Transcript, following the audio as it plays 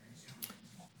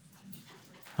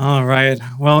All right.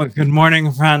 Well, good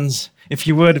morning, friends. If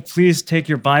you would, please take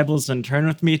your Bibles and turn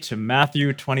with me to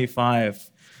Matthew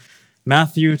 25.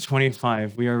 Matthew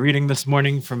 25. We are reading this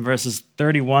morning from verses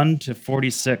 31 to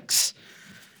 46.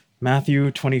 Matthew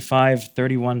 25,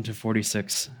 31 to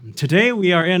 46. Today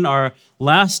we are in our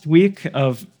last week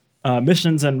of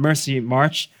Missions and Mercy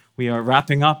March. We are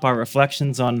wrapping up our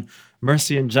reflections on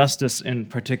mercy and justice in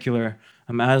particular.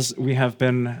 As we have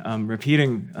been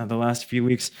repeating the last few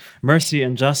weeks, mercy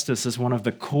and justice is one of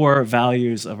the core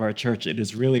values of our church. It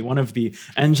is really one of the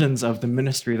engines of the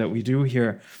ministry that we do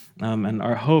here. And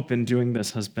our hope in doing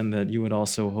this has been that you would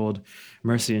also hold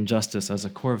mercy and justice as a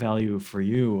core value for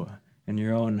you in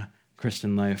your own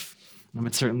Christian life.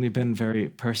 It's certainly been very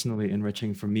personally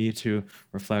enriching for me to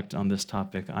reflect on this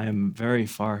topic. I am very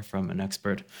far from an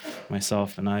expert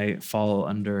myself, and I fall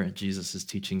under Jesus'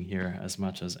 teaching here as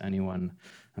much as anyone.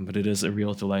 But it is a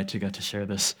real delight to get to share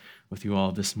this with you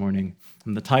all this morning.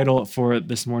 And the title for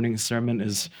this morning's sermon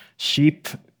is Sheep,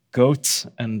 Goats,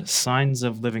 and Signs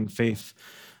of Living Faith.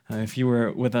 If you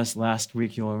were with us last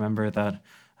week, you'll remember that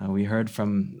we heard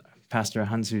from Pastor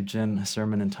Hansu Jin a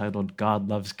sermon entitled God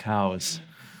Loves Cows.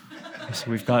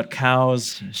 So we've got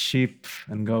cows, sheep,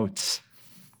 and goats.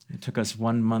 It took us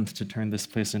 1 month to turn this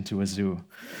place into a zoo.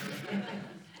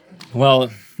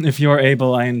 Well, if you are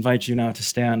able, I invite you now to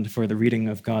stand for the reading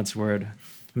of God's word.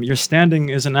 Your standing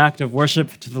is an act of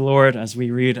worship to the Lord as we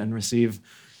read and receive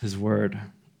his word.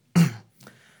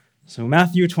 So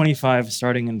Matthew 25,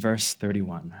 starting in verse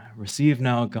 31. Receive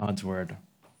now God's word.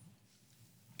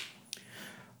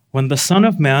 When the Son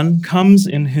of Man comes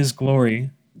in his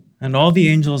glory, and all the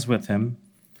angels with him,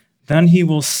 then he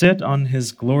will sit on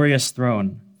his glorious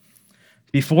throne.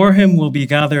 Before him will be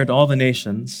gathered all the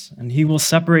nations, and he will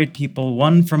separate people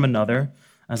one from another,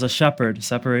 as a shepherd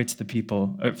separates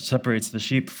the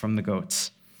sheep from the goats.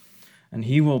 And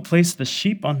he will place the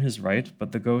sheep on his right,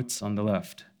 but the goats on the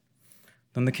left.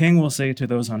 Then the king will say to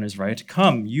those on his right,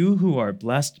 "Come, you who are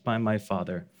blessed by my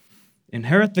Father,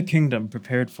 inherit the kingdom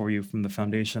prepared for you from the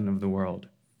foundation of the world.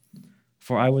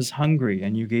 For I was hungry,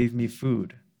 and you gave me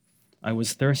food. I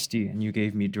was thirsty, and you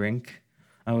gave me drink.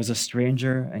 I was a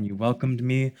stranger, and you welcomed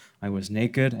me. I was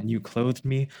naked, and you clothed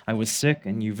me. I was sick,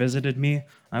 and you visited me.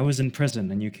 I was in prison,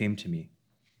 and you came to me."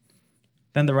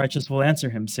 Then the righteous will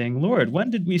answer him, saying, "Lord, when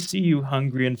did we see you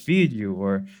hungry and feed you,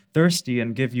 or thirsty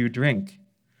and give you drink?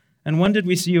 And when did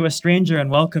we see you a stranger and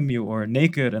welcome you, or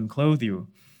naked and clothe you?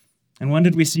 And when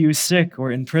did we see you sick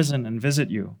or in prison and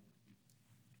visit you?"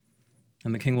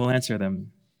 And the king will answer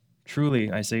them, "Truly,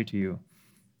 I say to you,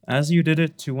 as you did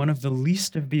it to one of the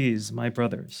least of these, my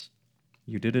brothers,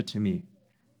 you did it to me."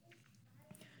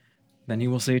 Then he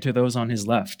will say to those on his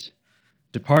left,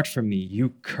 "Depart from me,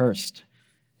 you cursed,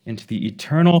 into the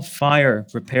eternal fire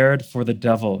prepared for the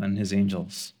devil and his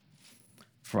angels.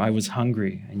 For I was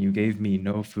hungry, and you gave me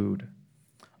no food.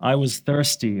 I was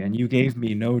thirsty, and you gave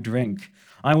me no drink.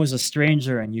 I was a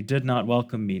stranger, and you did not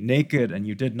welcome me, naked, and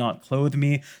you did not clothe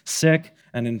me, sick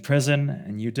and in prison,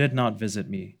 and you did not visit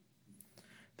me."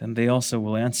 Then they also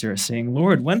will answer, saying,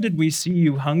 "Lord, when did we see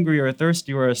you hungry or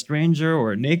thirsty or a stranger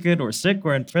or naked or sick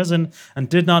or in prison and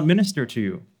did not minister to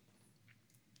you?"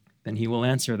 Then he will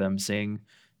answer them, saying,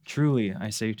 "Truly,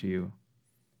 I say to you,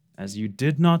 as you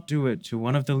did not do it to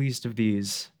one of the least of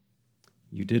these,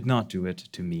 you did not do it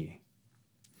to me.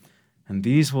 And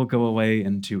these will go away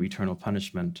into eternal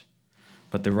punishment,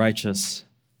 but the righteous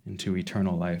into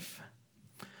eternal life.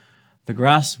 The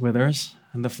grass withers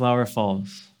and the flower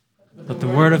falls, but the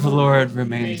word of the Lord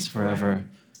remains forever."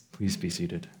 Please be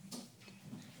seated.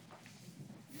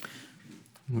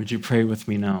 Would you pray with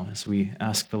me now as we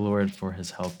ask the Lord for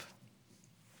his help?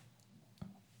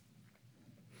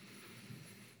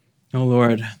 Oh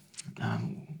Lord,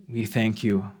 we thank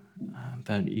you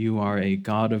that you are a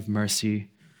God of mercy,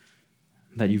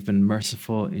 that you've been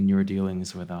merciful in your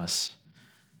dealings with us.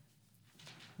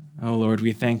 Oh Lord,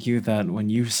 we thank you that when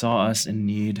you saw us in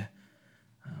need,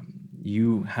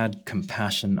 you had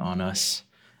compassion on us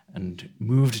and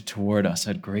moved toward us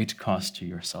at great cost to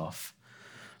yourself.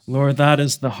 Lord, that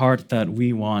is the heart that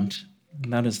we want.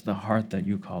 That is the heart that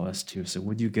you call us to. So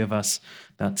would you give us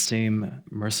that same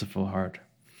merciful heart?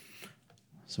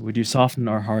 So would you soften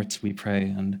our hearts, we pray,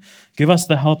 and give us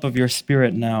the help of your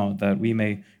Spirit now that we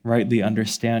may rightly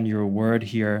understand your word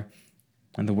here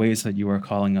and the ways that you are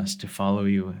calling us to follow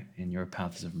you in your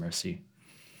paths of mercy.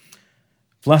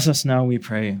 Bless us now, we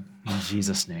pray, in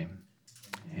Jesus' name.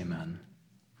 Amen.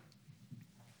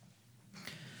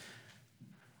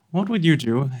 What would you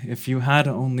do if you had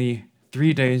only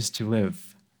 3 days to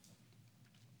live?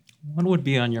 What would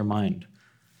be on your mind?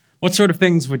 What sort of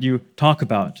things would you talk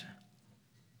about?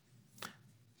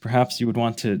 Perhaps you would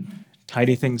want to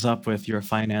tidy things up with your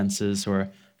finances or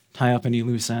tie up any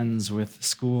loose ends with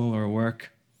school or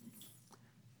work.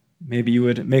 Maybe you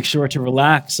would make sure to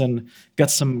relax and get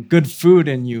some good food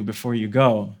in you before you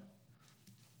go.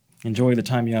 Enjoy the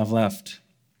time you have left.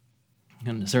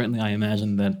 And certainly I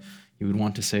imagine that you would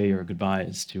want to say your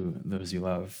goodbyes to those you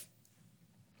love.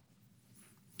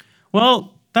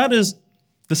 Well, that is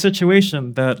the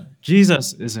situation that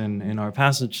Jesus is in our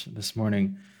passage this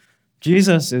morning.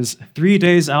 Jesus is 3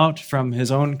 days out from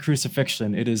his own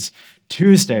crucifixion. It is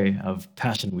Tuesday of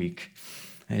Passion Week.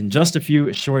 In just a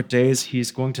few short days,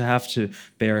 he's going to have to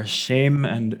bear shame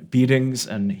and beatings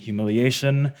and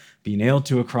humiliation, be nailed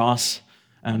to a cross,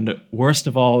 and worst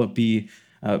of all,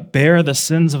 bear the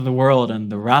sins of the world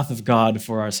and the wrath of God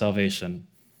for our salvation.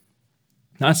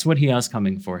 That's what he has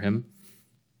coming for him.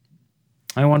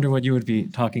 I wonder what you would be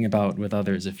talking about with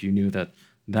others if you knew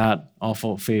that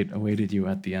awful fate awaited you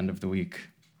at the end of the week.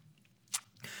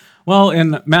 Well,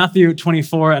 in Matthew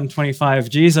 24 and 25,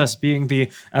 Jesus, being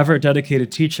the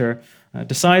ever-dedicated teacher,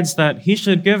 decides that he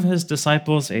should give his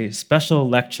disciples a special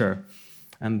lecture.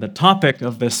 And the topic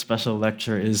of this special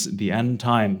lecture is the end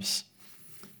times.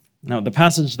 Now, the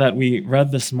passage that we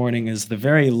read this morning is the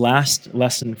very last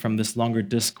lesson from this longer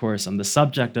discourse, and the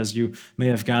subject, as you may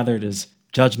have gathered, is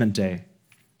Judgment Day.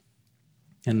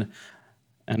 And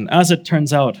as it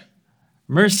turns out,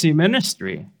 mercy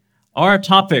ministry, our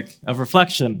topic of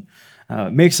reflection,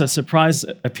 makes a surprise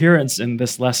appearance in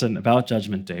this lesson about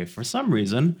Judgment Day. For some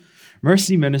reason,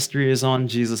 mercy ministry is on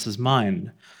Jesus'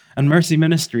 mind. And mercy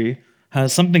ministry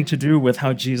has something to do with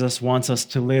how Jesus wants us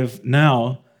to live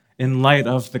now in light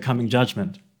of the coming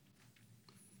judgment.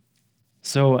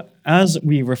 So as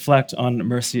we reflect on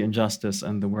mercy and justice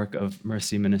and the work of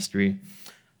mercy ministry,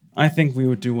 I think we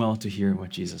would do well to hear what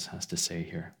Jesus has to say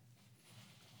here.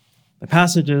 The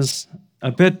passage is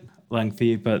a bit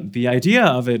lengthy, but the idea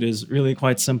of it is really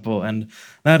quite simple, and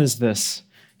that is this.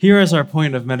 Here is our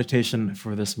point of meditation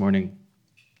for this morning.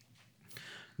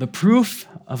 The proof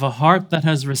of a heart that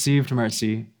has received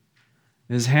mercy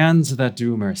is hands that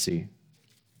do mercy.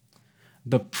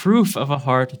 The proof of a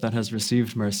heart that has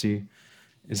received mercy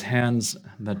is hands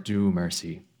that do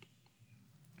mercy.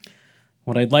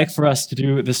 What I'd like for us to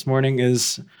do this morning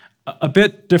is a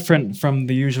bit different from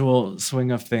the usual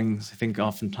swing of things. I think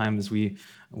oftentimes we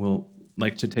will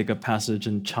like to take a passage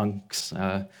in chunks,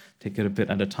 take it a bit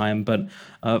at a time. But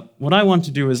what I want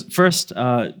to do is first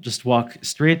just walk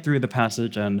straight through the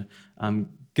passage and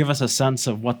give us a sense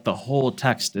of what the whole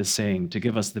text is saying, to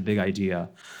give us the big idea,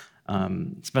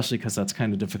 especially because that's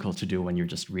kind of difficult to do when you're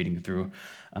just reading through.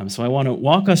 So I want to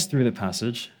walk us through the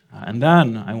passage, and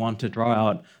then I want to draw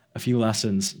out a few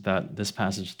lessons that this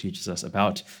passage teaches us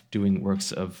about doing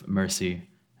works of mercy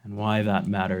and why that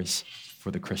matters for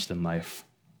the Christian life.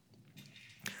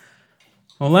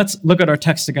 Well, let's look at our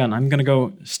text again. I'm going to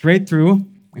go straight through,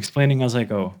 explaining as I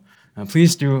go.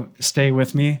 Please do stay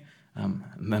with me, and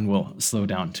then we'll slow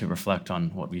down to reflect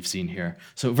on what we've seen here.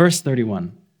 So verse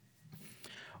 31.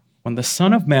 When the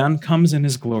Son of Man comes in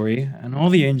his glory and all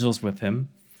the angels with him,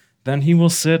 then he will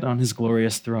sit on his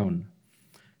glorious throne.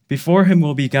 Before him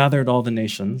will be gathered all the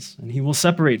nations, and he will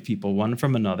separate people one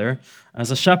from another, as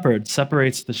a shepherd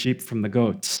separates the sheep from the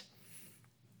goats.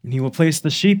 And he will place the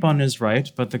sheep on his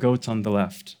right, but the goats on the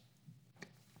left.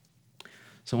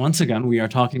 So once again, we are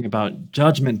talking about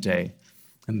Judgment Day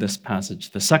in this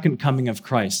passage, the second coming of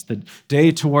Christ, the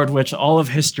day toward which all of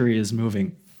history is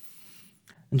moving.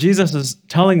 And Jesus is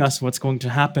telling us what's going to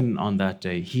happen on that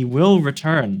day. He will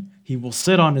return. He will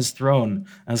sit on his throne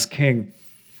as king.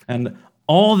 And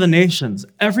all the nations,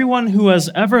 everyone who has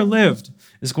ever lived,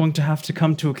 is going to have to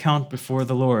come to account before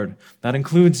the Lord. That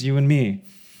includes you and me.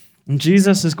 And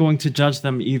Jesus is going to judge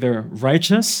them either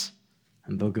righteous,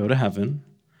 and they'll go to heaven,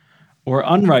 or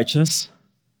unrighteous,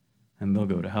 and they'll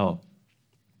go to hell.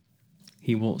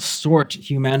 He will sort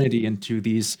humanity into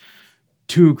these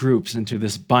two groups, into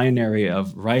this binary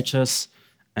of righteous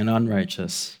and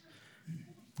unrighteous.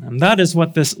 And that is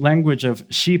what this language of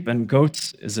sheep and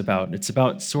goats is about. It's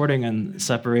about sorting and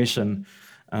separation.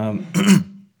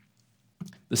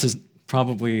 This is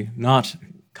probably not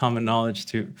common knowledge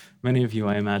to many of you,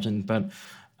 I imagine, but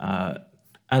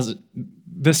as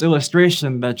this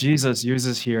illustration that Jesus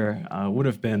uses here would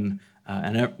have been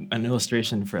an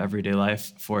illustration for everyday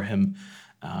life for him,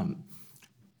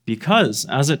 because,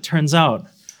 as it turns out,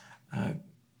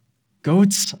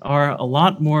 goats are a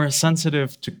lot more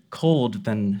sensitive to cold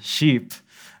than sheep,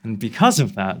 and because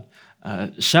of that,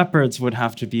 shepherds would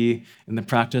have to be in the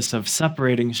practice of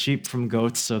separating sheep from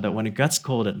goats so that when it gets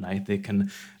cold at night, they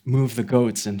can move the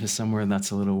goats into somewhere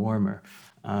that's a little warmer.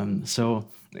 So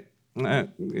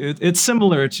It's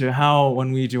similar to how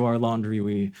when we do our laundry,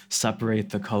 we separate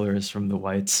the colors from the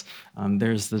whites.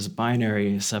 There's this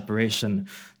binary separation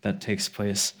that takes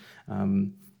place.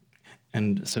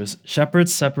 And so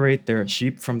shepherds separate their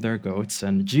sheep from their goats,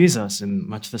 and Jesus, in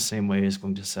much the same way, is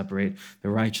going to separate the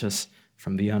righteous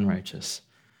from the unrighteous.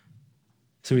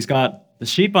 So he's got the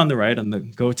sheep on the right and the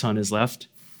goats on his left.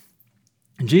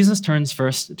 And Jesus turns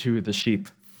first to the sheep.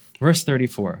 Verse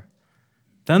 34.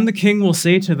 Then the king will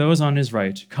say to those on his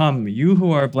right, "Come, you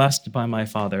who are blessed by my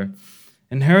Father,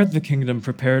 inherit the kingdom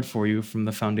prepared for you from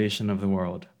the foundation of the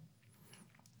world."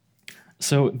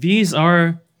 So these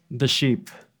are the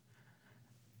sheep.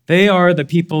 They are the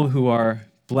people who are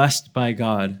blessed by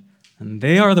God, and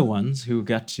they are the ones who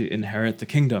get to inherit the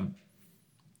kingdom.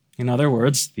 In other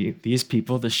words, these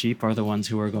people, the sheep, are the ones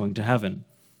who are going to heaven.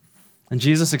 And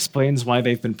Jesus explains why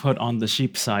they've been put on the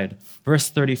sheep side. Verse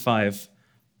 35,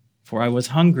 "For I was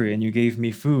hungry, and you gave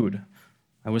me food.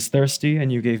 I was thirsty,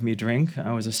 and you gave me drink.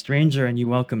 I was a stranger, and you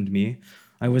welcomed me.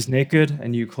 I was naked,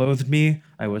 and you clothed me.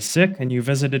 I was sick, and you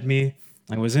visited me.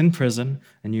 I was in prison,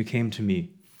 and you came to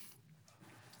me."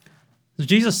 So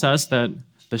Jesus says that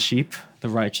the sheep, the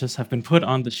righteous, have been put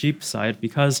on the sheep side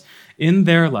because in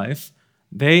their life,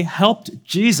 they helped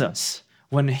Jesus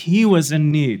when he was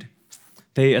in need.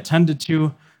 They attended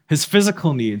to his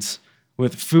physical needs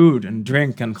with food and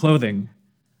drink and clothing.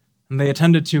 And they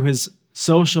attended to his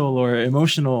social or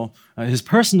emotional, his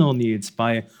personal needs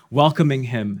by welcoming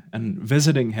him and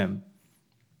visiting him.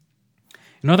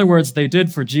 In other words, they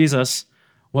did for Jesus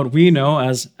what we know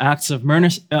as acts of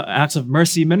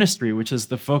mercy ministry, which is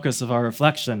the focus of our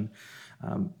reflection,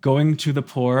 going to the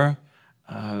poor,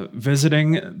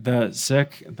 visiting the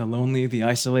sick, the lonely, the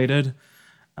isolated,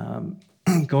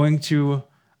 going to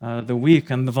the weak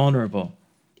and the vulnerable.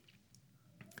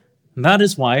 And that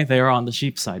is why they are on the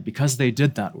sheep side, because they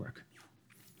did that work.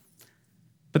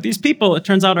 But these people, it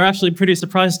turns out, are actually pretty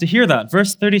surprised to hear that.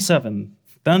 Verse 37,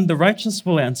 "Then the righteous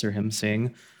will answer him,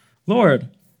 saying, 'Lord,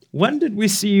 when did we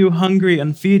see you hungry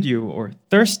and feed you, or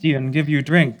thirsty and give you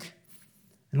drink?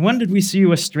 And when did we see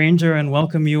you a stranger and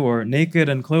welcome you, or naked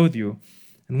and clothe you?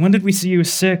 And when did we see you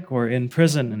sick or in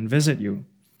prison and visit you?'"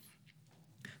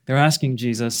 They're asking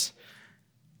Jesus,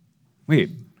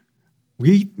 "Wait,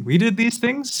 we did these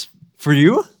things for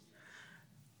you?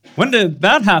 When did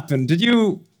that happen? Did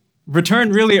you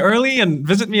return really early and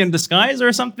visit me in disguise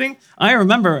or something? I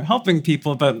remember helping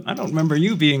people, but I don't remember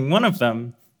you being one of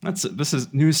them. This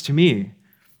is news to me."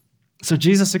 So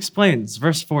Jesus explains,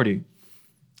 verse 40,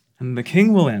 "And the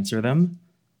king will answer them,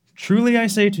 'Truly I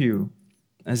say to you,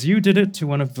 as you did it to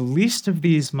one of the least of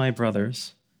these my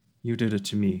brothers, you did it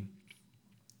to me.'"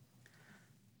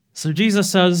 So Jesus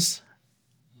says,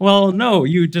 "Well, no,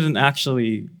 you didn't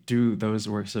actually do those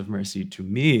works of mercy to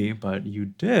me, but you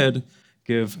did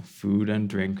give food and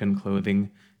drink and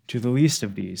clothing to the least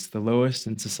of these, the lowest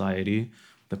in society,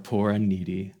 the poor and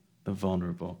needy, the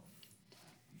vulnerable.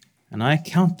 And I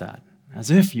count that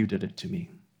as if you did it to me."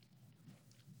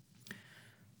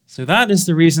 So that is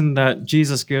the reason that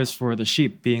Jesus gives for the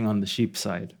sheep being on the sheep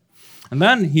side. And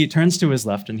then he turns to his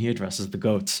left and he addresses the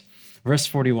goats. Verse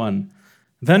 41,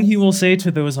 "Then he will say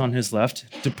to those on his left,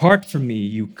 'Depart from me,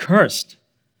 you cursed,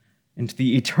 into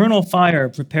the eternal fire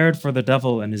prepared for the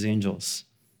devil and his angels.'"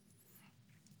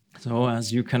 So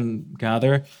as you can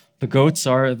gather, the goats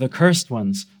are the cursed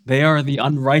ones. They are the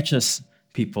unrighteous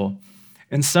people.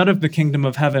 Instead of the kingdom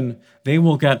of heaven, they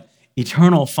will get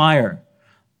eternal fire.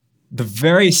 The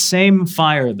very same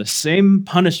fire, the same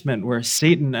punishment where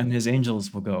Satan and his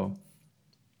angels will go.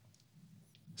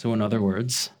 So in other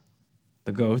words,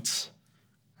 the goats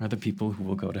are the people who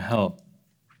will go to hell.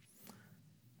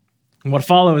 And what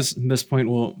follows in this point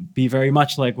will be very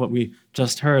much like what we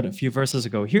just heard a few verses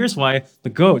ago. Here's why the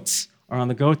goats are on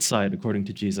the goat side, according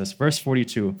to Jesus. Verse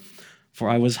 42, "For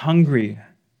I was hungry,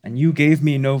 and you gave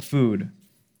me no food.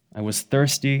 I was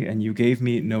thirsty, and you gave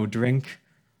me no drink.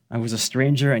 I was a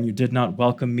stranger, and you did not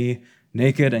welcome me,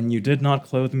 naked, and you did not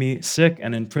clothe me, sick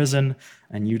and in prison,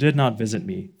 and you did not visit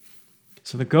me."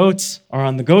 So the goats are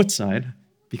on the goat side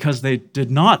because they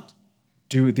did not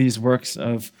do these works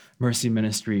of mercy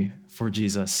ministry for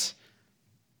Jesus.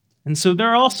 And so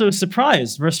they're also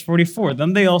surprised. Verse 44,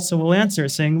 "Then they also will answer,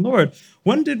 saying, 'Lord,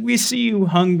 when did we see you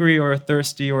hungry or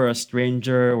thirsty or a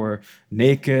stranger or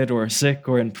naked or sick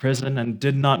or in prison and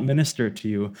did not minister to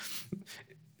you?'"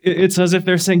 It's as if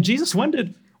they're saying, "Jesus, when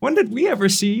did we ever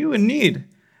see you in need?"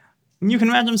 And you can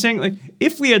imagine them saying, like,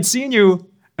 "If we had seen you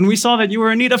and we saw that you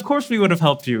were in need, of course we would have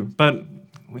helped you. But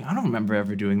I don't remember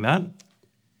ever doing that."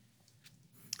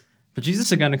 But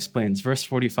Jesus again explains, verse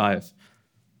 45,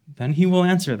 "Then he will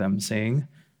answer them, saying,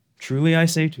 'Truly I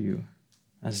say to you,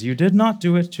 As you did not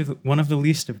do it to one of the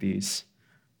least of these,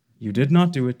 you did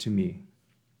not do it to me.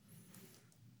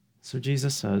 So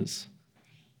Jesus says,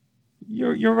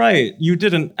 you're right. You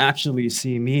didn't actually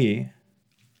see me,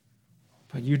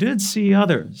 but you did see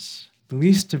others, the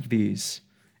least of these,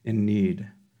 in need.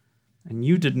 And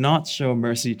you did not show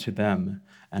mercy to them.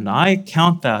 And I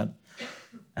count that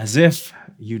as if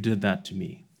you did that to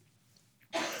me.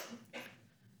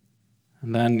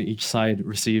 And then each side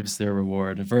receives their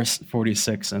reward. Verse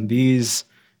 46, and these,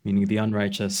 meaning the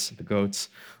unrighteous, the goats,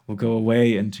 will go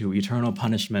away into eternal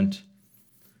punishment,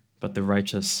 but the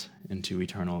righteous into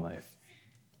eternal life.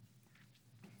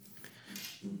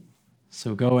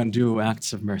 So go and do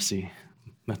acts of mercy.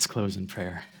 Let's close in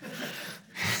prayer.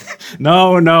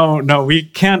 No, we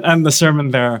can't end the sermon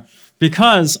there,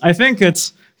 because I think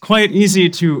it's quite easy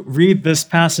to read this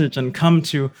passage and come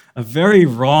to a very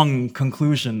wrong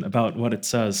conclusion about what it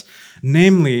says.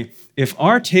 Namely, if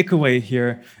our takeaway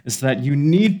here is that you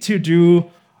need to do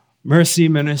mercy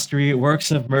ministry,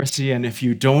 works of mercy, and if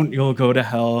you don't, you'll go to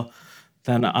hell,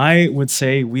 then I would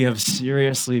say we have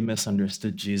seriously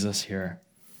misunderstood Jesus here.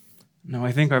 Now,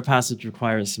 I think our passage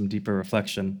requires some deeper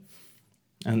reflection,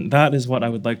 and that is what I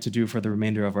would like to do for the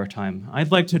remainder of our time.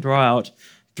 I'd like to draw out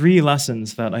 3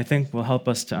 lessons that I think will help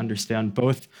us to understand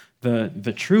both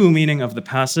the true meaning of the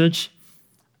passage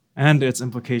and its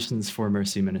implications for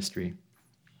mercy ministry.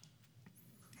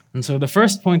 And so the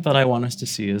first point that I want us to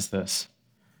see is this.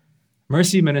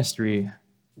 Mercy ministry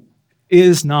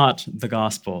is not the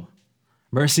gospel.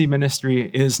 Mercy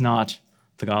ministry is not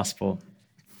the gospel.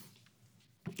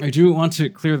 I do want to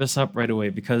clear this up right away,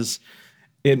 because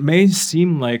it may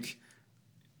seem like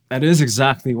that is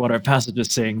exactly what our passage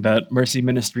is saying, that mercy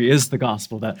ministry is the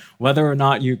gospel, that whether or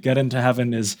not you get into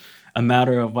heaven is a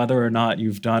matter of whether or not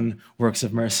you've done works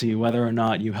of mercy, whether or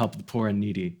not you help the poor and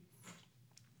needy.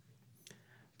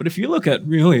 But if you look at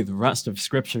really the rest of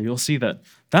Scripture, you'll see that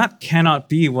that cannot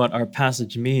be what our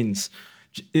passage means.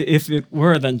 If it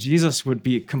were, then Jesus would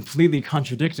be completely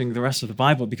contradicting the rest of the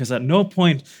Bible, because at no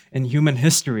point in human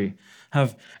history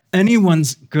have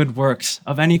anyone's good works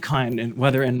of any kind,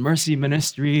 whether in mercy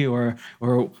ministry or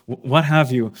what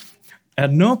have you,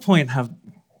 at no point have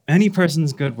any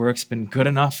person's good works been good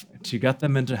enough to get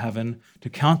them into heaven, to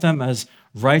count them as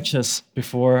righteous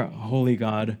before a holy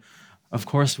God, of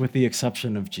course, with the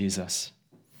exception of Jesus.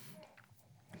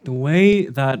 The way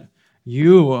that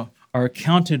you are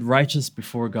counted righteous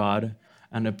before God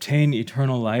and obtain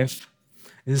eternal life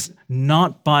is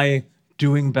not by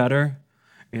doing better.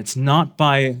 It's not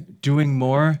by doing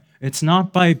more. It's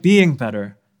not by being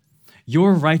better.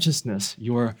 Your righteousness,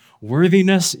 your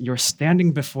worthiness, your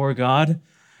standing before God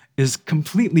is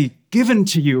completely given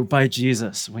to you by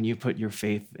Jesus when you put your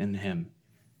faith in him.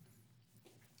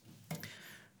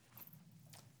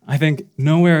 I think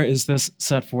nowhere is this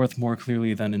set forth more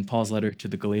clearly than in Paul's letter to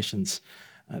the Galatians.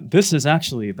 This is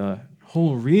actually the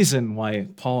whole reason why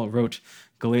Paul wrote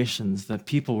Galatians, that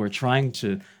people were trying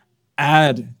to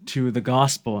add to the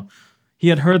gospel. He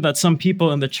had heard that some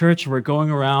people in the church were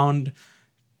going around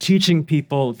teaching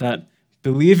people that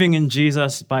believing in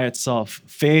Jesus by itself,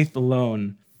 faith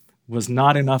alone, was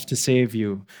not enough to save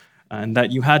you, and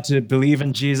that you had to believe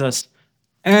in Jesus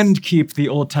and keep the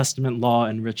Old Testament law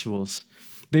and rituals.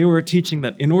 They were teaching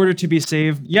that in order to be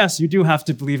saved, yes, you do have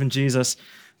to believe in Jesus,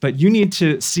 but you need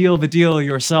to seal the deal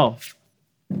yourself.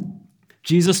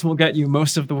 Jesus will get you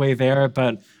most of the way there,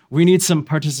 but we need some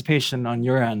participation on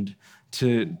your end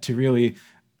to really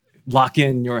lock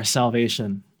in your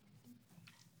salvation.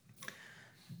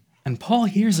 And Paul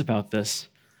hears about this,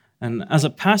 and as a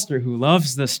pastor who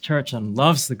loves this church and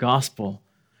loves the gospel,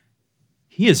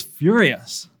 he is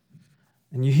furious.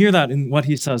 And you hear that in what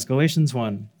he says, Galatians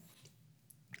 1.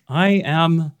 I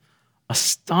am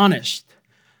astonished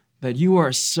that you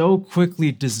are so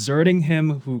quickly deserting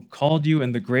him who called you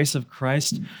in the grace of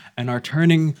Christ and are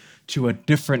turning to a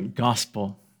different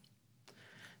gospel.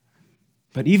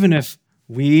 But even if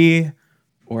we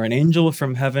or an angel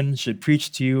from heaven should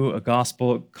preach to you a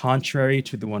gospel contrary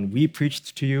to the one we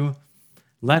preached to you,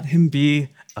 let him be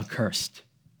accursed.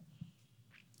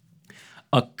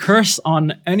 A curse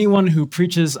on anyone who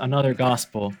preaches another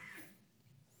gospel.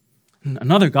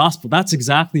 Another gospel, that's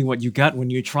exactly what you get when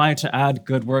you try to add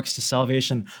good works to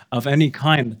salvation of any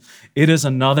kind. It is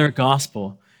another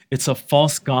gospel. It's a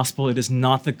false gospel. It is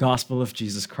not the gospel of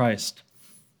Jesus Christ.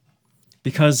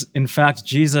 Because, in fact,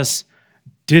 Jesus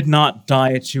did not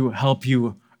die to help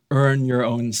you earn your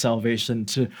own salvation,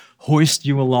 to hoist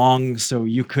you along so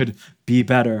you could be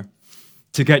better,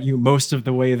 to get you most of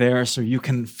the way there so you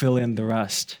can fill in the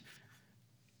rest.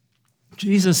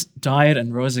 Jesus died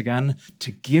and rose again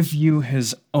to give you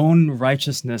his own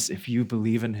righteousness if you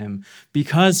believe in him,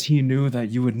 because he knew that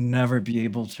you would never be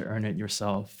able to earn it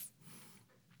yourself.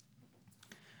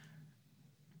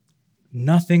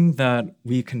 Nothing that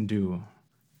we can do,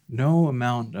 no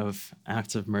amount of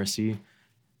acts of mercy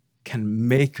can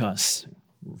make us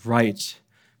right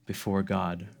before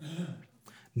God.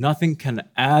 Nothing can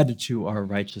add to our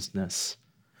righteousness.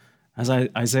 As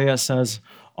Isaiah says,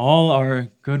 all our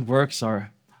good works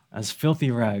are as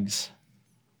filthy rags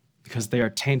because they are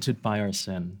tainted by our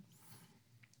sin.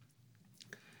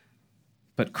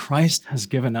 But Christ has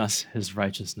given us his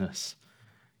righteousness.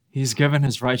 He's given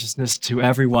his righteousness to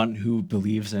everyone who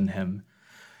believes in him,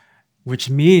 which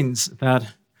means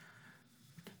that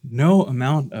no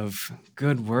amount of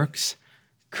good works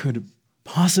could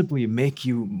possibly make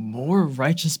you more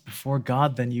righteous before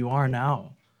God than you are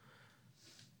now.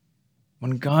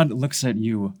 When God looks at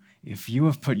you, if you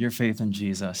have put your faith in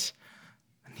Jesus,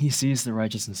 he sees the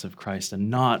righteousness of Christ and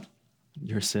not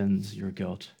your sins, your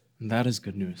guilt. And that is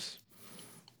good news.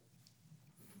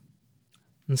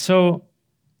 And so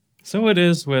it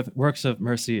is with works of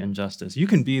mercy and justice. You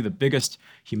can be the biggest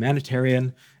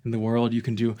humanitarian in the world. You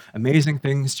can do amazing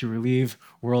things to relieve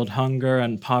world hunger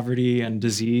and poverty and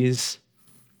disease.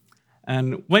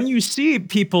 And when you see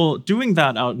people doing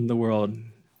that out in the world,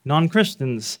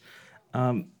 non-Christians,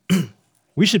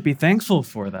 we should be thankful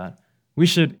for that. We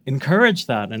should encourage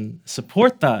that and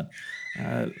support that.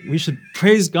 We should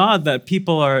praise God that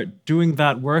people are doing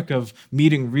that work of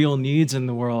meeting real needs in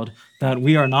the world that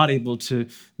we are not able to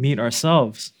meet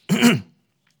ourselves.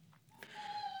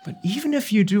 But even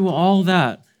if you do all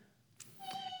that,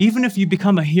 even if you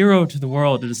become a hero to the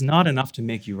world, it is not enough to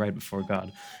make you right before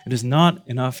God. It is not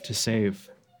enough to save.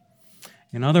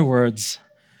 In other words,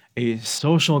 a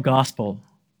social gospel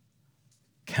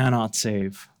cannot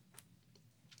save.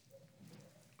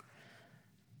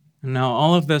 Now,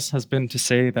 all of this has been to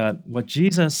say that what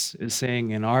Jesus is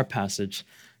saying in our passage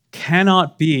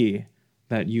cannot be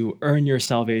that you earn your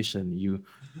salvation, you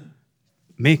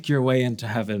make your way into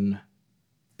heaven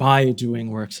by doing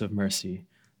works of mercy.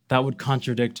 That would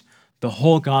contradict the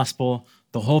whole gospel,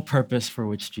 the whole purpose for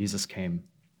which Jesus came.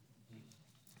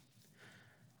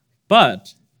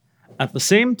 But at the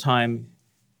same time,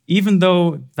 even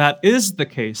though that is the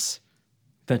case,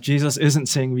 that Jesus isn't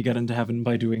saying we get into heaven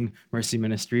by doing mercy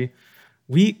ministry,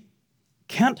 we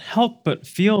can't help but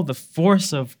feel the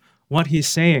force of what he's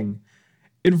saying.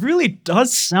 It really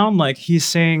does sound like he's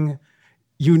saying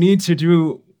you need to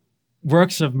do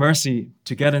works of mercy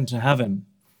to get into heaven.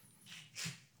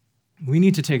 We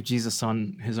need to take Jesus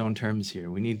on his own terms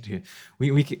here.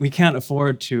 We can't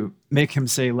afford to make him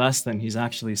say less than he's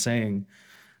actually saying.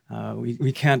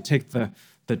 We can't take the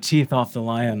teeth off the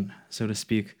lion, so to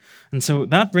speak. And so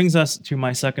that brings us to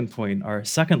my second point, our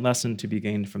second lesson to be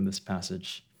gained from this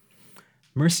passage.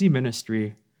 Mercy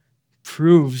ministry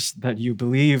proves that you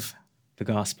believe the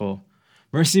gospel.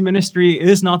 Mercy ministry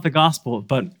is not the gospel,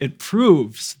 but it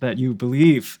proves that you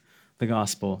believe the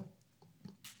gospel.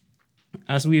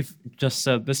 As we've just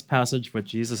said, this passage, what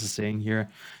Jesus is saying here,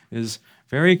 is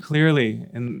very clearly,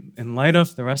 in light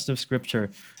of the rest of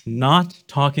Scripture, not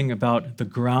talking about the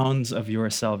grounds of your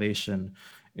salvation.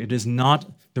 It is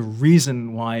not the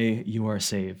reason why you are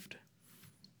saved.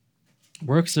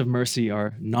 Works of mercy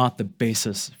are not the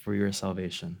basis for your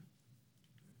salvation.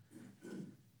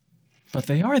 But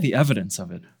they are the evidence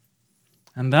of it.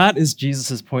 And that is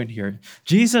Jesus' point here.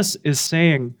 Jesus is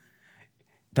saying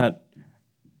that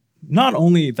not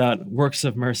only that works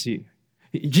of mercy,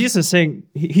 Jesus is saying,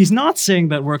 he's not saying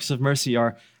that works of mercy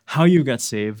are how you get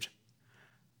saved,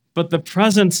 but the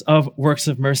presence of works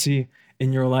of mercy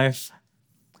in your life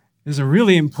is a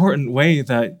really important way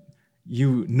that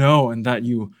you know and that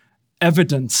you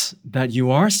evidence that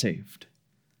you are saved.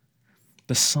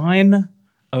 The sign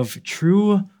of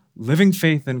true living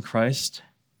faith in Christ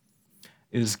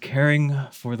is caring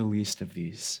for the least of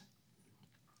these.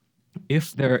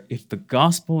 If the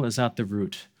gospel is at the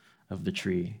root of the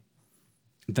tree,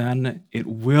 then it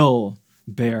will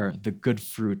bear the good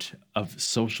fruit of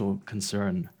social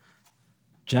concern,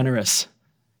 generous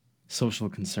social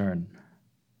concern.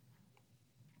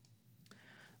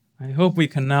 I hope we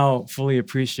can now fully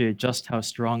appreciate just how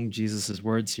strong Jesus'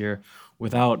 words here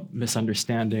without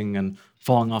misunderstanding and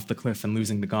falling off the cliff and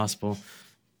losing the gospel.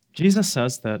 Jesus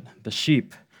says that the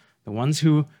sheep, the ones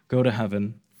who go to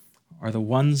heaven, are the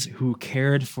ones who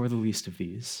cared for the least of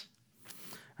these.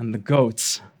 And the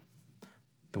goats,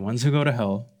 the ones who go to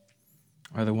hell,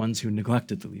 are the ones who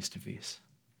neglected the least of these.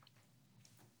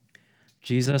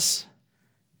 Jesus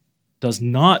does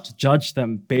not judge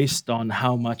them based on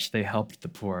how much they helped the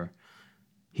poor.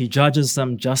 He judges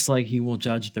them just like he will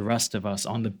judge the rest of us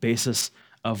on the basis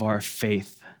of our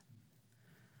faith.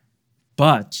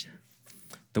 But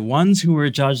the ones who were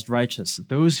judged righteous,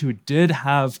 those who did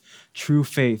have true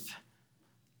faith,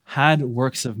 had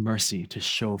works of mercy to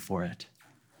show for it.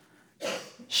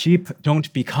 Sheep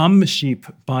don't become sheep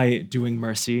by doing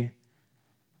mercy,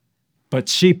 but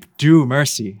sheep do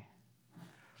mercy.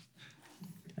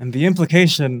 And the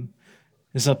implication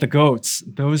is that the goats,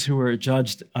 those who were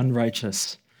judged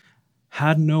unrighteous,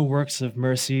 had no works of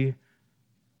mercy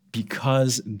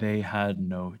because they had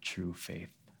no true faith.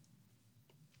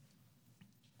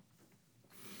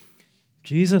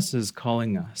 Jesus is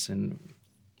calling us in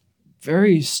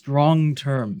very strong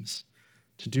terms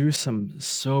to do some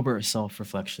sober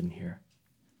self-reflection here.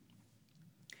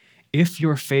 If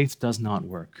your faith does not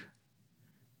work,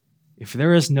 if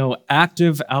there is no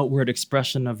active outward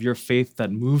expression of your faith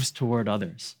that moves toward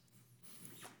others,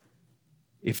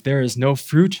 if there is no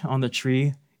fruit on the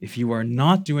tree, if you are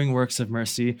not doing works of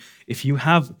mercy, if you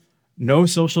have no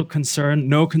social concern,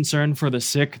 no concern for the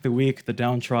sick, the weak, the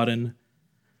downtrodden,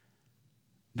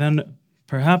 then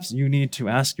perhaps you need to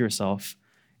ask yourself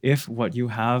if what you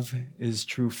have is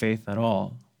true faith at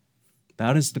all.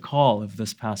 That is the call of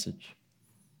this passage.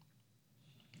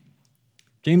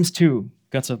 James 2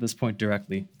 gets at this point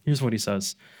directly. Here's what he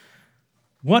says.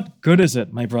 What good is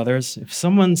it, my brothers, if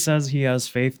someone says he has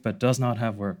faith but does not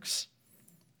have works?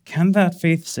 Can that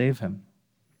faith save him?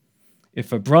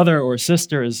 If a brother or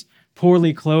sister is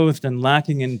poorly clothed and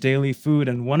lacking in daily food,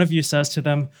 and one of you says to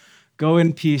them, "Go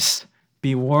in peace,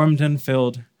 be warmed and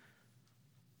filled,"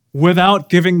 without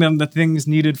giving them the things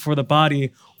needed for the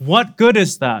body, what good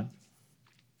is that?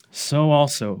 So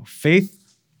also,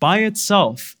 faith by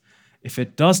itself, if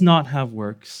it does not have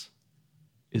works,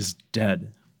 is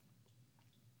dead.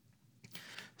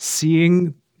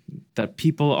 Seeing that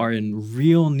people are in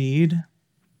real need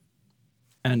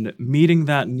and meeting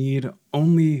that need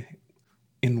only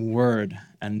in word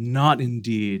and not in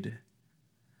deed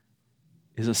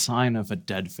is a sign of a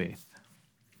dead faith.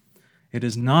 It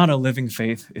is not a living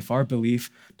faith if our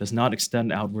belief does not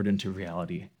extend outward into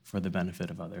reality for the benefit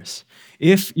of others.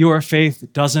 If your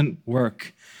faith doesn't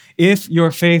work, if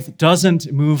your faith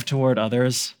doesn't move toward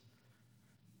others,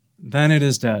 then it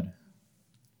is dead.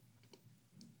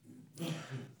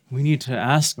 We need to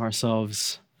ask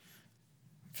ourselves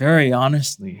very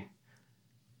honestly,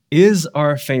 is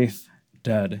our faith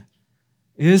dead?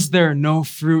 Is there no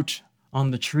fruit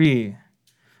on the tree?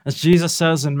 As Jesus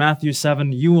says in Matthew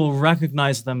 7, you will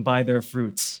recognize them by their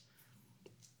fruits.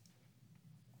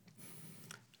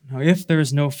 Now, if there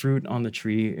is no fruit on the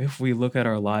tree, if we look at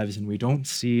our lives and we don't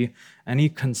see any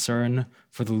concern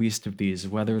for the least of these,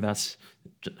 whether that's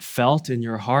felt in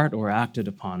your heart or acted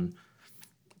upon,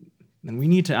 then we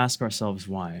need to ask ourselves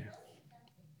why.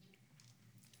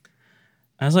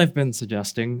 As I've been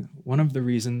suggesting, one of the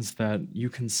reasons that you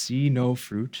can see no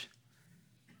fruit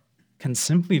can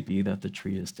simply be that the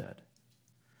tree is dead.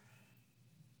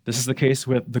 This is the case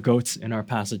with the goats in our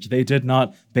passage. They did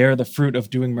not bear the fruit of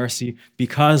doing mercy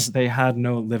because they had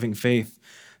no living faith.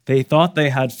 They thought they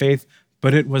had faith,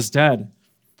 but it was dead.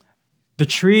 The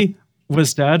tree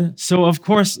was dead, so of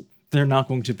course they're not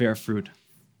going to bear fruit.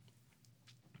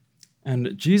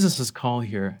 And Jesus' call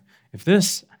here, if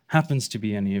this happens to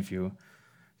be any of you,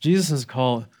 Jesus'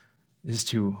 call is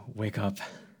to wake up.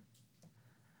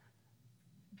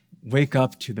 Wake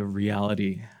up to the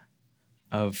reality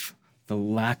of the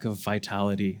lack of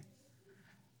vitality.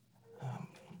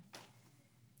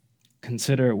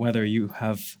 Consider whether you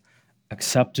have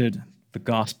accepted the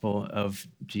gospel of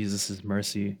Jesus'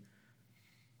 mercy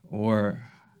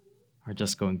or are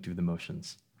just going through the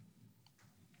motions.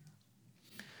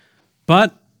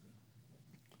 But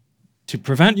to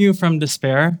prevent you from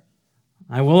despair,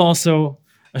 I will also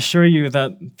assure you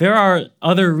that there are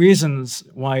other reasons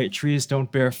why trees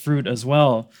don't bear fruit as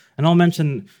well. And I'll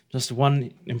mention just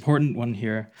one important one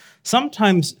here.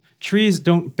 Sometimes trees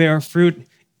don't bear fruit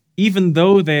even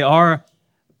though they are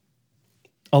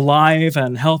alive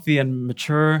and healthy and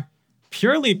mature,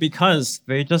 purely because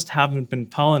they just haven't been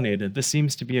pollinated. This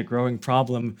seems to be a growing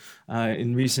problem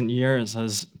in recent years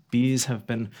as bees have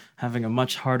been having a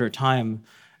much harder time.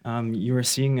 You are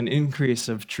seeing an increase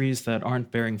of trees that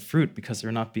aren't bearing fruit because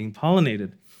they're not being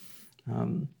pollinated.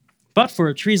 But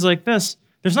for trees like this,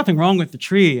 there's nothing wrong with the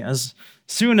tree. As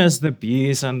soon as the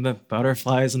bees and the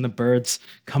butterflies and the birds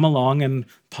come along and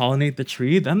pollinate the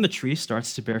tree, then the tree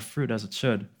starts to bear fruit as it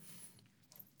should.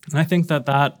 And I think that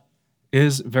that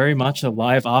is very much a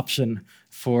live option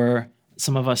for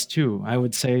some of us too. I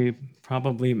would say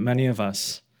probably many of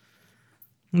us.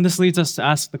 And this leads us to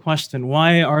ask the question,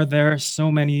 why are there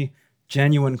so many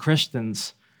genuine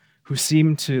Christians who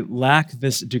seem to lack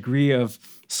this degree of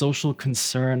social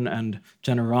concern and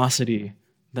generosity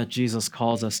that Jesus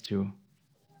calls us to.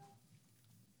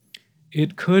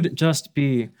 It could just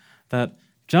be that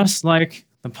just like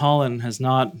the pollen has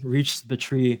not reached the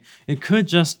tree, it could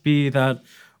just be that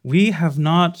we have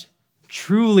not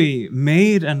truly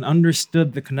made and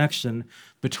understood the connection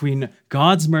between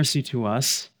God's mercy to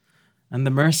us and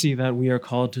the mercy that we are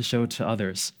called to show to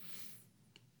others.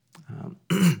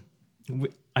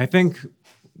 I think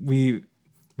we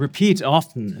repeat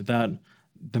often that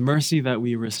the mercy that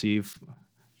we receive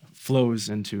flows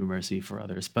into mercy for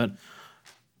others, but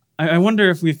I wonder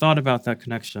if we thought about that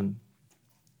connection.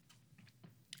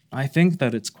 I think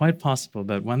that it's quite possible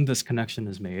that when this connection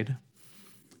is made,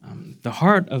 the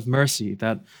heart of mercy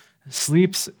that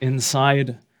sleeps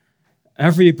inside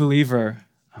every believer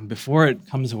before it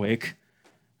comes awake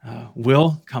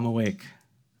will come awake.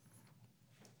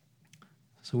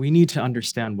 So we need to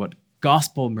understand what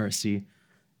gospel mercy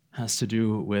has to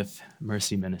do with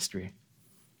mercy ministry.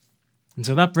 And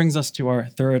so that brings us to our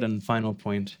third and final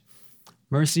point.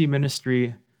 Mercy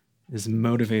ministry is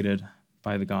motivated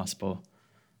by the gospel.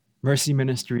 Mercy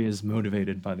ministry is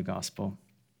motivated by the gospel.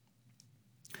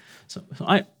 So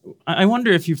I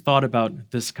wonder if you've thought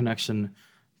about this connection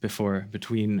before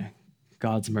between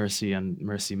God's mercy and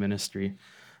mercy ministry.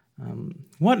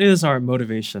 What is our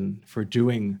motivation for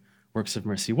doing works of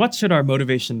mercy? What should our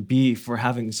motivation be for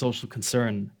having social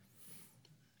concern?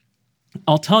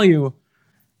 I'll tell you,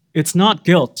 it's not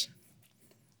guilt.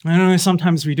 I know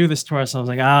sometimes we do this to ourselves,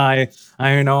 like, I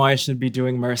know I should be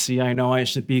doing mercy. I know I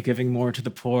should be giving more to the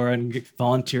poor and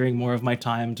volunteering more of my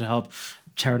time to help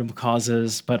charitable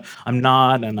causes, but I'm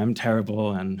not, and I'm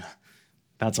terrible, and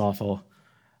that's awful.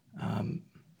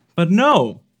 But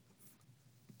no,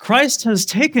 Christ has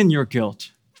taken your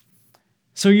guilt,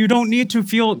 so you don't need to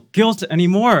feel guilt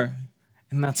anymore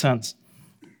in that sense.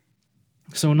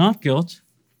 So not guilt.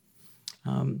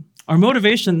 Our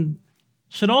motivation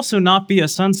should also not be a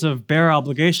sense of bare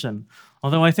obligation,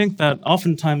 although I think that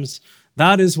oftentimes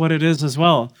that is what it is as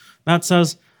well. That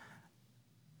says,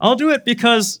 I'll do it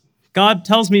because God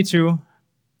tells me to,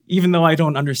 even though I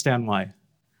don't understand why.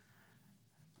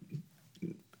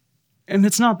 And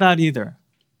it's not that either.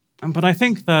 But I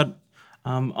think that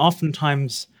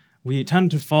oftentimes we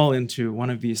tend to fall into one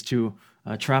of these two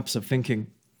traps of thinking.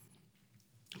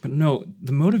 But no,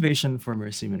 the motivation for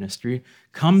mercy ministry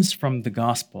comes from the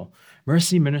gospel.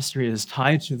 Mercy ministry is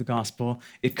tied to the gospel.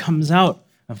 It comes out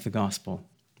of the gospel.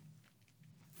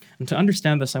 And to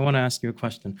understand this, I want to ask you a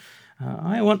question.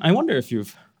 I wonder if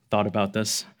you've thought about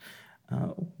this.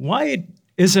 Why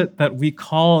is it that we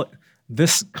call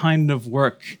this kind of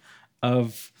work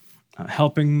of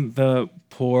helping the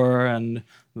poor and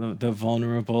the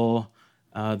vulnerable,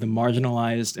 the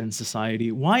marginalized in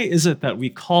society, why is it that we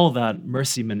call that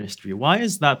mercy ministry? Why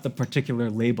is that the particular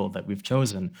label that we've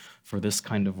chosen for this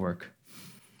kind of work?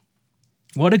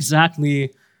 What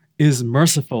exactly is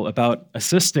merciful about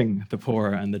assisting the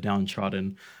poor and the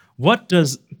downtrodden? What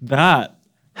does that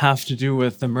have to do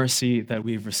with the mercy that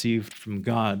we've received from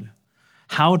God?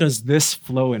 How does this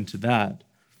flow into that?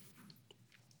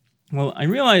 Well, I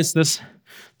realize this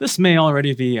may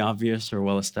already be obvious or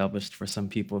well established for some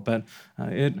people, but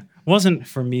it wasn't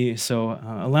for me, so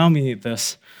allow me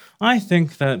this. I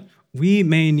think that we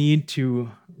may need to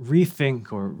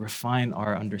rethink or refine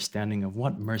our understanding of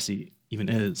what mercy even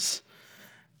is.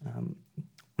 When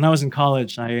I was in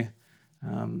college, I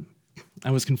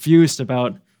was confused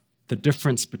about the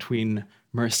difference between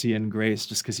mercy and grace,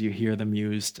 just because you hear them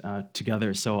used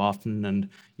together so often and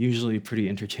usually pretty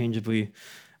interchangeably.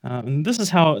 And this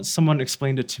is how someone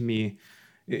explained it to me.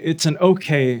 It's an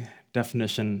okay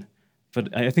definition,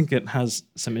 but I think it has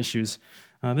some issues.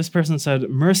 This person said,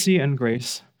 mercy and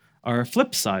grace are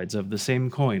flip sides of the same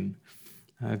coin.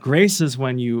 Grace is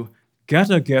when you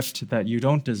get a gift that you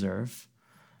don't deserve.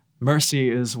 Mercy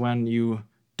is when you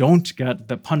don't get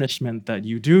the punishment that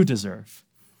you do deserve.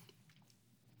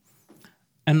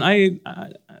 And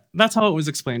that's how it was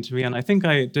explained to me, and I think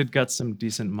I did get some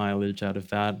decent mileage out of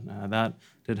that. That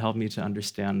did help me to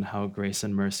understand how grace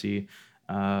and mercy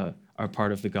are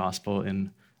part of the gospel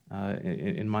in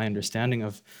my understanding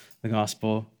of the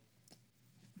gospel.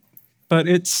 But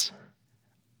it's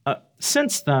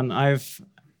since then I've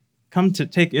come to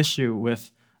take issue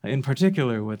with, in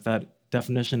particular, with that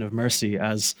definition of mercy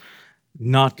as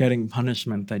not getting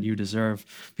punishment that you deserve,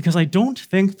 because I don't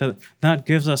think that that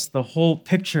gives us the whole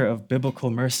picture of biblical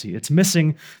mercy. It's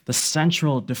missing the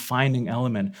central defining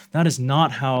element. That is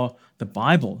not how the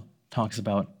Bible talks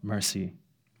about mercy.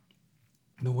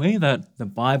 The way that the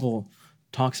Bible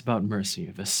talks about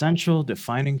mercy, the central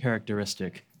defining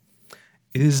characteristic,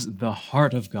 is the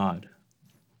heart of God.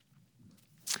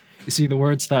 You see, the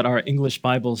words that our English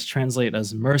Bibles translate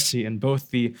as mercy in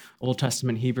both the Old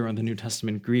Testament Hebrew and the New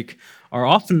Testament Greek are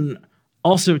often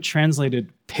also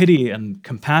translated pity and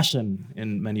compassion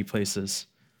in many places.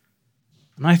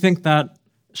 And I think that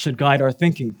should guide our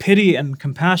thinking. Pity and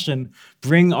compassion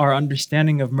bring our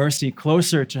understanding of mercy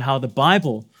closer to how the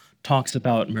Bible talks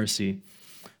about mercy.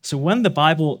 So when the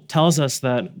Bible tells us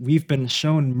that we've been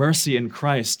shown mercy in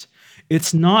Christ,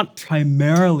 it's not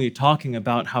primarily talking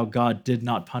about how God did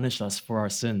not punish us for our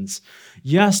sins.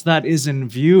 Yes, that is in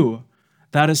view.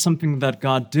 That is something that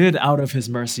God did out of his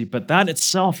mercy, but that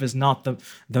itself is not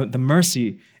the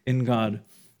mercy in God.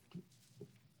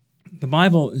 The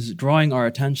Bible is drawing our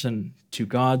attention to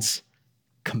God's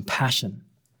compassion,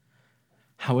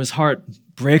 how his heart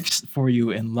breaks for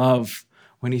you in love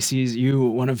when he sees you,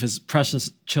 one of his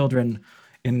precious children,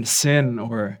 in sin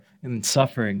or in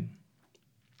suffering.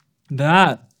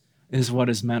 That is what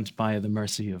is meant by the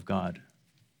mercy of God.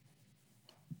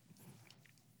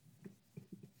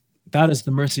 That is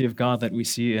the mercy of God that we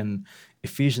see in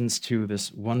Ephesians 2,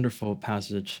 this wonderful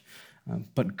passage.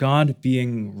 But God,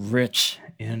 being rich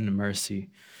in mercy,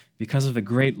 because of the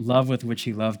great love with which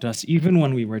he loved us, even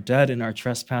when we were dead in our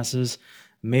trespasses,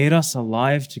 made us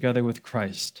alive together with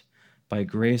Christ. By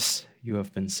grace you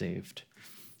have been saved.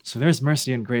 So there's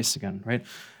mercy and grace again, right?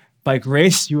 By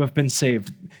grace you have been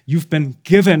saved. You've been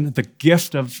given the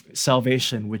gift of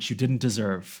salvation, which you didn't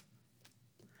deserve.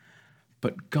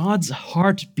 But God's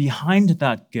heart behind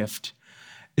that gift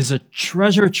is a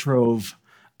treasure trove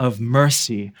of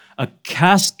mercy, a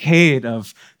cascade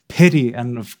of pity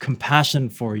and of compassion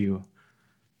for you.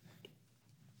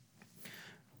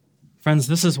 Friends,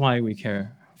 this is why we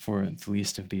care for the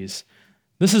least of these.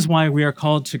 This is why we are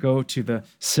called to go to the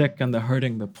sick and the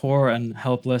hurting, the poor and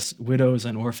helpless, widows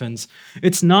and orphans.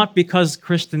 It's not because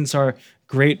Christians are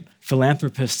great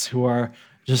philanthropists who are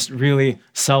just really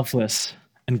selfless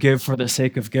and give for the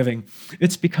sake of giving.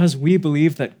 It's because we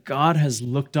believe that God has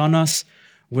looked on us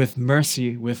with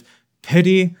mercy, with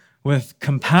pity, with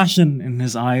compassion in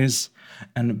his eyes,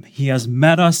 and he has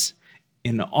met us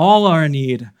in all our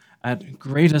need at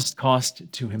greatest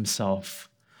cost to himself.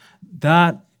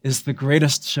 That is the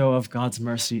greatest show of God's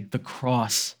mercy, the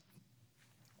cross.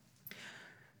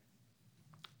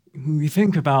 When we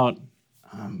think about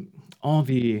all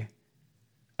the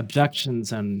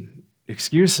objections and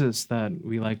excuses that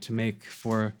we like to make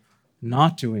for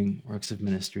not doing works of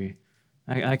ministry,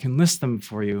 I can list them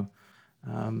for you.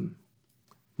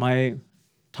 My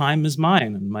time is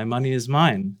mine and my money is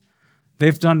mine.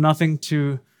 They've done nothing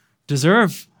to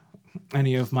deserve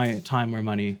any of my time or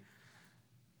money.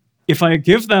 If I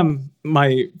give them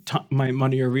my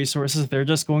money or resources, they're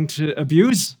just going to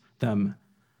abuse them.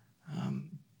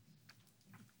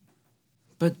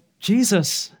 But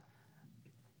Jesus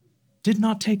did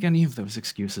not take any of those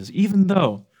excuses, even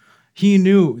though he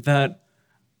knew that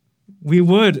we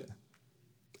would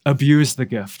abuse the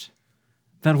gift,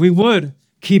 that we would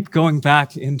keep going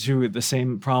back into the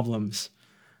same problems.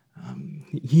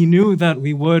 He knew that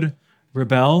we would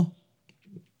rebel,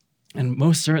 and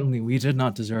most certainly we did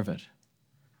not deserve it.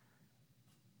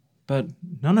 But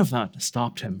none of that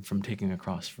stopped him from taking a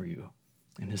cross for you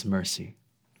in his mercy.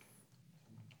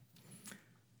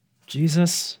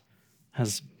 Jesus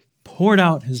has poured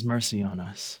out his mercy on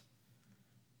us,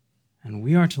 and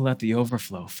we are to let the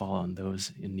overflow fall on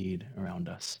those in need around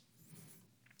us.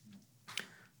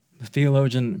 The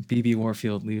theologian B.B.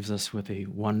 Warfield leaves us with a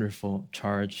wonderful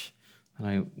charge that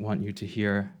I want you to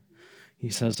hear. He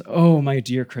says, "Oh, my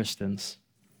dear Christians,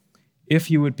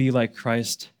 if you would be like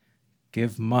Christ,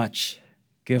 give much,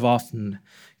 give often,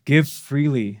 give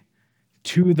freely,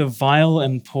 to the vile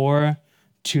and poor,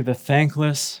 to the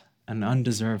thankless and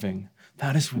undeserving."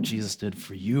 That is what Jesus did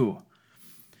for you.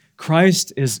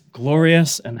 Christ is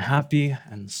glorious and happy,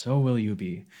 and so will you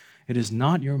be. It is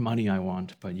not your money I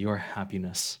want, but your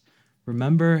happiness.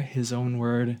 Remember his own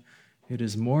word, it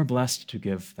is more blessed to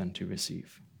give than to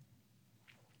receive.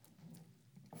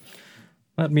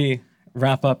 Let me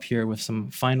wrap up here with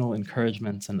some final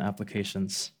encouragements and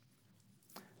applications.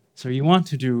 So you want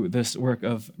to do this work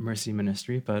of mercy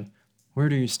ministry, but where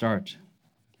do you start?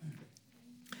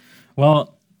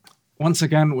 Well, once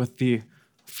again, with the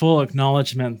full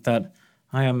acknowledgement that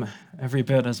I am every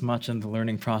bit as much in the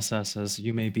learning process as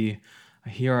you may be,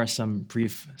 here are some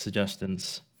brief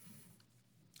suggestions.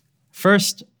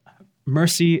 First,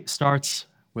 mercy starts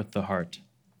with the heart.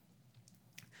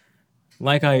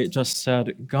 Like I just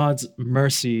said, God's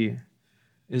mercy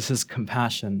is his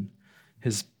compassion,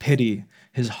 his pity,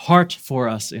 his heart for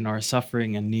us in our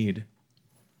suffering and need.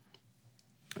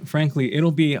 Frankly,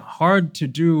 it'll be hard to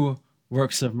do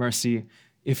works of mercy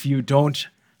if you don't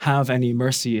have any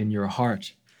mercy in your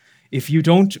heart. If you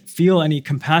don't feel any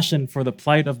compassion for the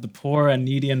plight of the poor and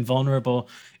needy and vulnerable,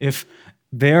 if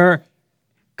their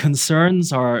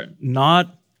concerns are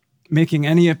not making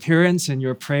any appearance in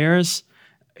your prayers,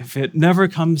 if it never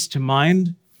comes to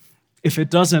mind, if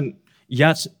it doesn't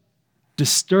yet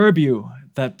disturb you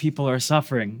that people are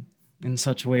suffering in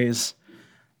such ways,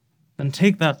 then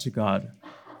take that to God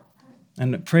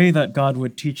and pray that God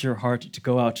would teach your heart to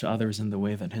go out to others in the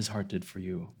way that his heart did for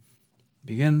you.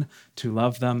 Begin to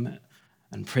love them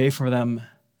and pray for them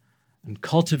and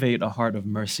cultivate a heart of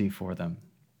mercy for them.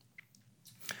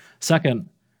 Second,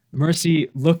 mercy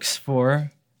looks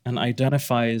for and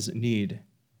identifies need.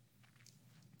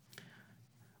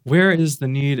 Where is the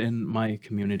need in my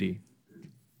community?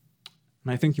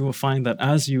 And I think you will find that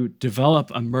as you develop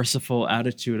a merciful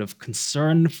attitude of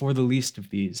concern for the least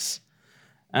of these,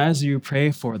 as you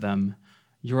pray for them,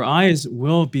 your eyes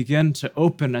will begin to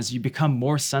open as you become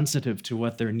more sensitive to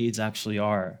what their needs actually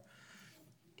are.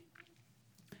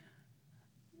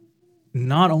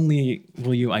 Not only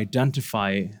will you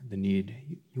identify the need,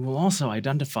 you will also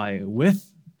identify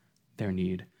with their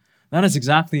need. That is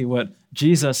exactly what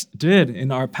Jesus did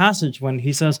in our passage when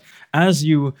he says, as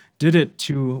you did it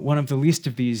to one of the least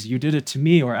of these, you did it to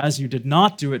me, or as you did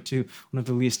not do it to one of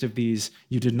the least of these,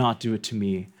 you did not do it to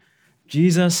me.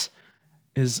 Jesus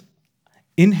is,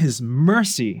 in his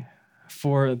mercy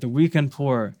for the weak and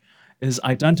poor, is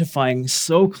identifying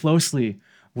so closely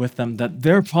with them that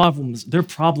their problems,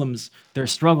 their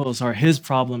struggles are his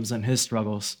problems and his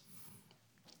struggles.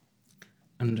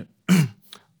 And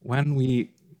when we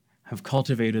have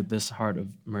cultivated this heart of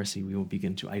mercy, we will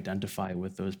begin to identify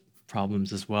with those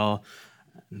problems as well.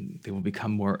 And they will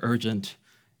become more urgent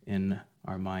in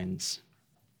our minds.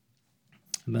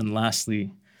 And then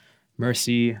lastly,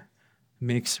 mercy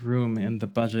makes room in the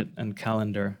budget and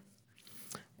calendar.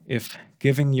 If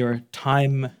giving your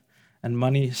time and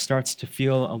money starts to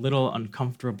feel a little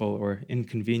uncomfortable or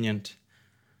inconvenient,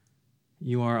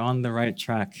 you are on the right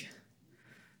track.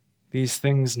 These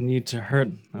things need to hurt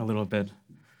a little bit.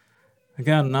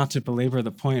 Again, not to belabor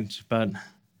the point, but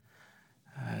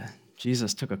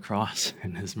Jesus took a cross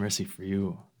in his mercy for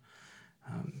you.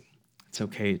 It's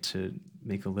okay to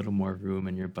make a little more room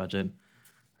in your budget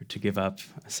or to give up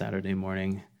a Saturday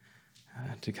morning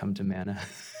to come to Manna.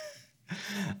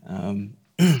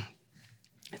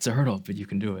 It's a hurdle, but you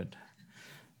can do it.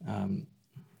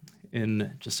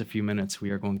 In just a few minutes,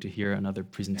 we are going to hear another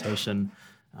presentation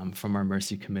from our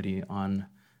Mercy Committee on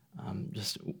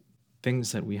just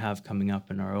things that we have coming up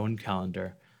in our own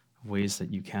calendar, ways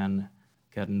that you can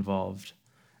get involved.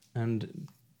 And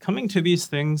coming to these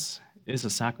things is a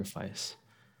sacrifice.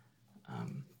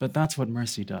 But that's what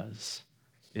mercy does.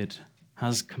 It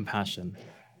has compassion,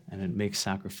 and it makes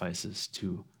sacrifices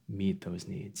to meet those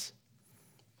needs.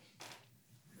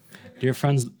 Dear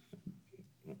friends,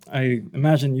 I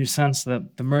imagine you sense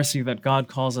that the mercy that God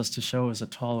calls us to show is a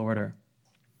tall order,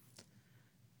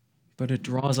 but it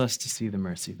draws us to see the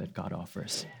mercy that God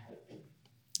offers.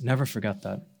 Never forget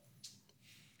that.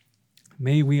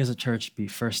 May we as a church be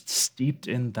first steeped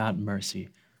in that mercy,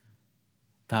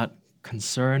 that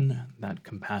concern, that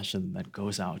compassion that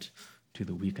goes out to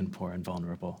the weak and poor and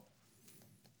vulnerable.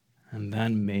 And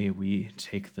then may we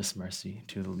take this mercy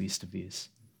to the least of these.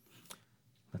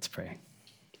 Let's pray.